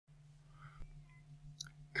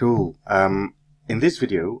Cool. In this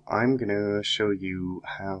video, I'm going to show you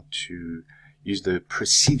how to use the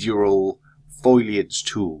Procedural Foliage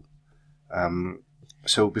Tool.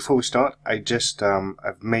 So before we start, I'm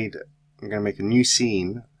going to make a new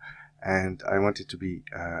scene, and I want it to be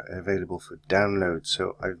available for download.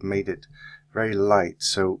 So I've made it very light.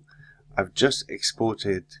 So I've just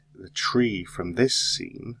exported the tree from this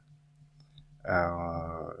scene,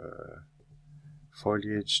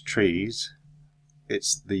 foliage trees.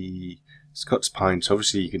 It's the Scots pine, so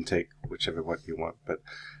obviously you can take whichever one you want, but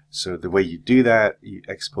so the way you do that, you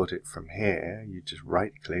export it from here, you just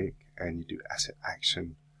right click and you do asset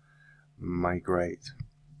action, migrate,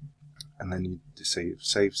 and then you say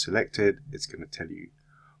save selected. It's going to tell you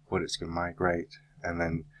what it's going to migrate, and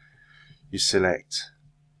then you select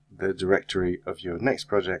the directory of your next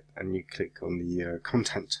project and you click on the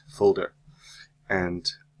content folder, and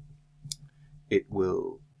it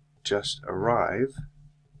will just arrive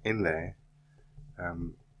in there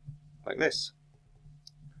like this.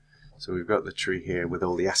 So we've got the tree here with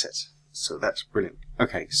all the assets, so that's brilliant.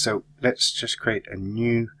 Okay, so let's just create a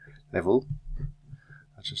new level.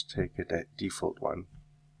 I'll just take a default one.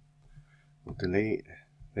 We'll delete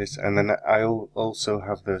this, and then I'll also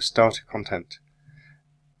have the starter content,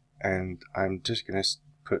 and I'm just going to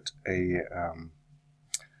put a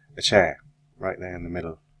chair right there in the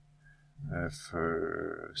middle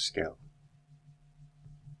for scale.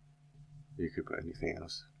 You could put anything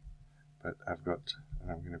else, but I'm going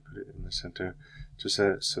to put it in the center just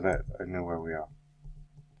so that I know where we are.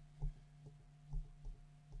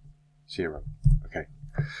 0. Okay,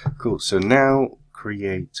 cool. So now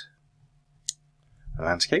create a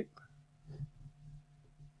landscape.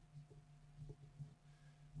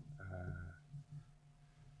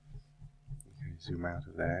 Okay, zoom out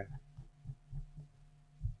of there.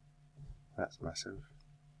 That's massive.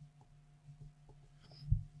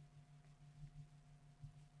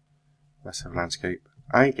 Massive landscape.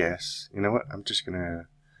 I guess, you know what, I'm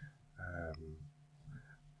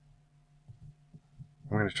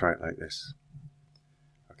going to try it like this.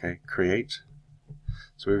 Okay, create.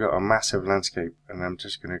 So we've got a massive landscape, and I'm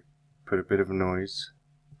just going to put a bit of noise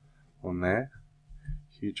on there.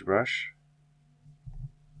 Huge brush.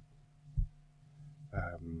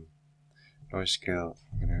 Noise scale,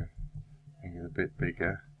 I'm going to make it a bit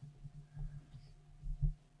bigger.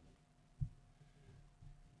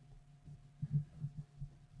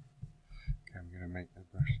 Make the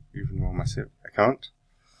brush even more massive. I can't.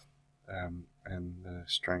 And the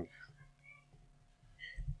strength,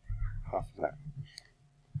 half of that.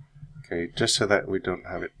 Okay, just so that we don't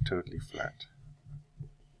have it totally flat.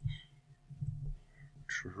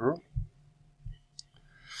 True.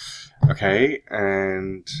 Okay,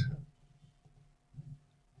 and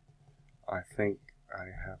I think I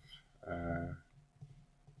have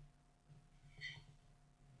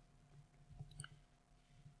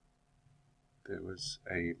there was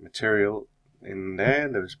a material in there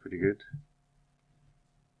that was pretty good.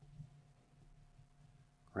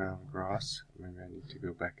 Ground grass. Maybe I need to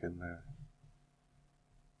go back in there.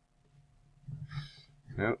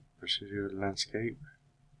 No, procedural landscape.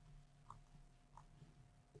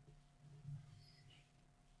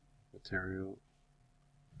 Material.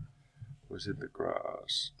 Was it the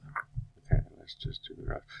grass? Okay, let's just do the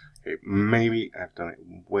grass. Okay, maybe I've done it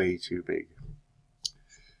way too big.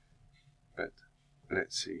 But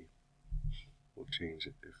let's see. We'll change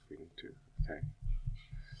it if we need to. Okay.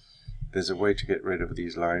 There's a way to get rid of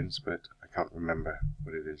these lines, but I can't remember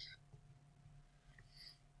what it is.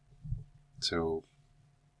 So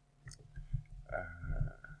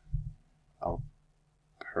I'll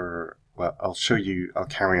show you. I'll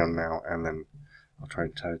carry on now, and then I'll try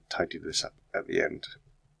and tidy this up at the end.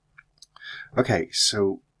 Okay,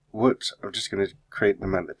 so I'm just going to create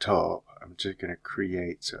them at the top. I'm just going to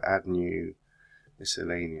create, so add new,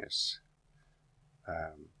 miscellaneous,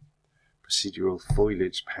 procedural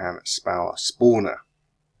foliage spawner,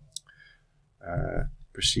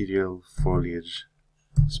 procedural foliage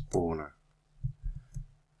spawner.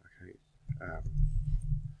 Okay,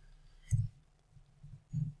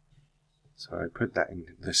 so I put that in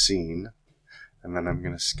the scene, and then I'm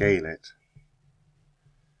going to scale it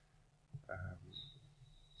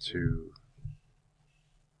to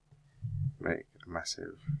make a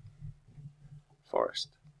massive forest.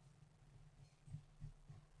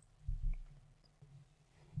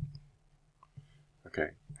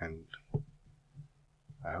 Okay, and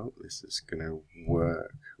I hope this is going to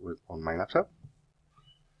work on my laptop,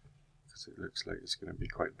 because it looks like it's going to be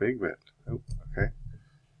quite big, but oh, okay.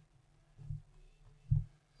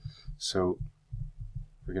 So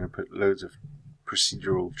we're going to put loads of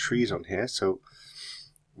procedural trees on here. So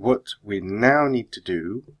what we now need to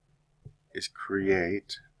do is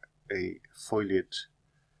create a foliage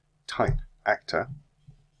type actor,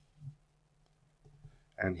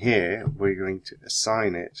 and here we're going to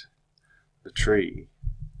assign it the tree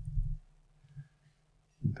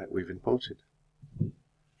that we've imported.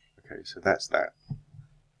 Okay, so that's that.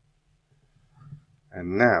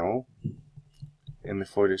 And now in the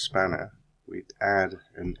foliage spanner we'd add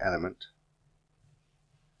an element,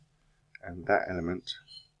 and that element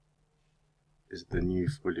is the new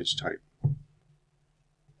foliage type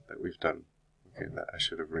that we've done. Okay, that I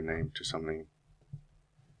should have renamed to something.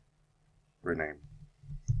 Rename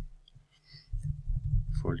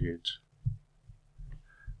foliage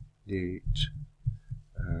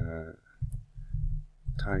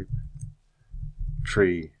type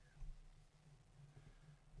tree.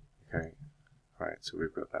 Okay, right, so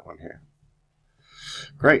we've got that one here.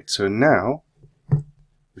 Great, so now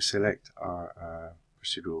we select our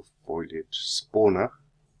procedural foliage spawner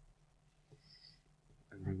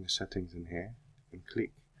and bring the settings in here and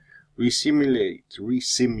click resimulate,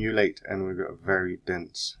 and we've got a very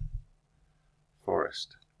dense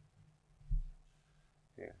forest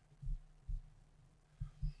here.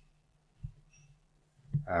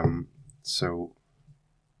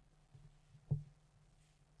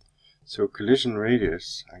 So collision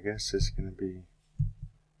radius, I guess, is going to be,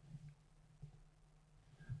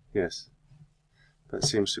 yes, that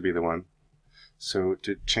seems to be the one. So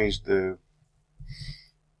to change the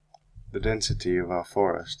density of our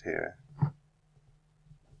forest here,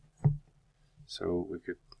 so we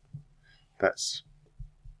could, that's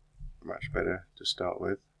much better to start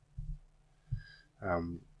with.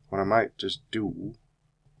 What I might just do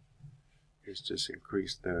is just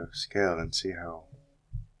increase the scale and see how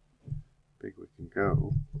big we can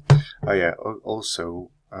go. Oh yeah, also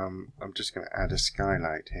I'm just going to add a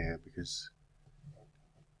skylight here because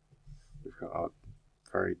we've got our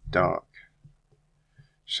very dark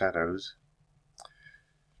shadows,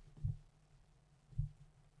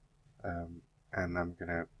 and I'm going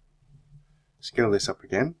to scale this up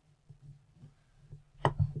again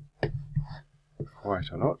quite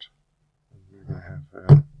a lot. We're going to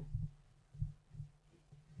have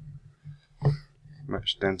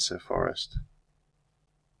much denser forest.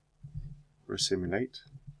 Resimulate.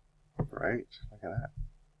 Right, look at that.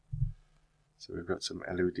 So we've got some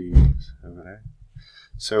LEDs over there.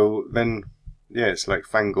 So then, yeah, it's like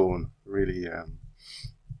Fangorn. Really,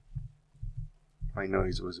 my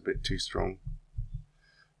noise was a bit too strong,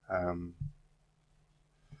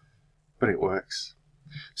 but it works.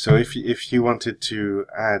 So if you wanted to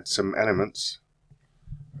add some elements,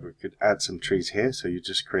 we could add some trees here. So you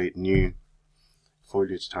just create new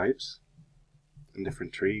foliage types and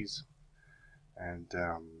different trees. And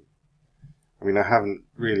I mean, I haven't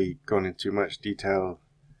really gone into much detail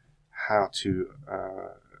how to.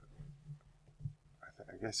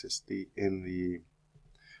 I guess it's in the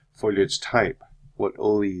foliage type what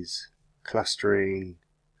all these clustering,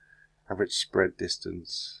 average spread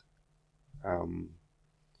distance,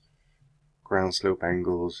 ground slope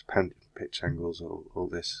angles, pitch angles, all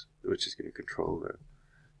this, which is going to control the,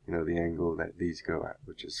 the angle that these go at,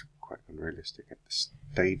 which is quite unrealistic at this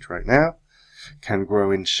stage right now. Can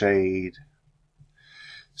grow in shade.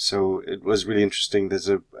 So it was really interesting. There's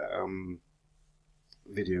a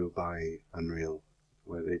video by Unreal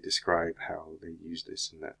where they describe how they use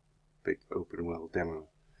this in that big open world demo,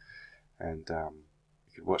 and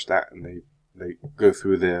you could watch that, and they go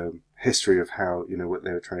through the history of how, what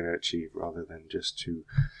they were trying to achieve, rather than just to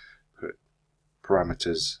put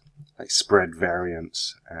parameters like spread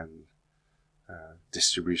variance and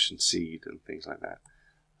distribution seed and things like that.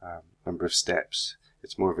 Number of steps.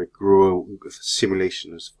 It's more of a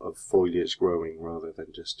simulation of foliage growing, rather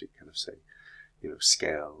than just to kind of say,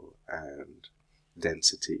 scale and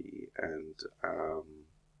density and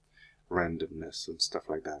randomness and stuff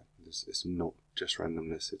like that. It's not just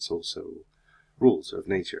randomness, it's also rules of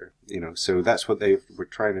nature, so that's what they were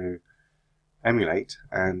trying to emulate,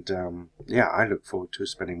 and yeah, I look forward to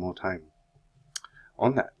spending more time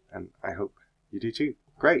on that, and I hope you do too.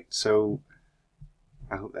 Great, so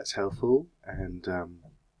I hope that's helpful, and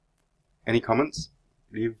any comments,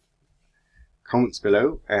 leave comments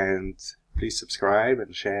below, and please subscribe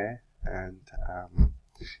and share, and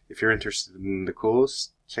if you're interested in the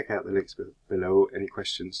course, check out the links below. Any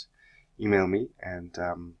questions, email me, and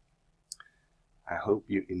I hope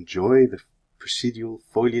you enjoy the Procedural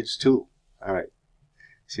Foliage Tool. Alright,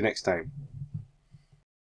 see you next time.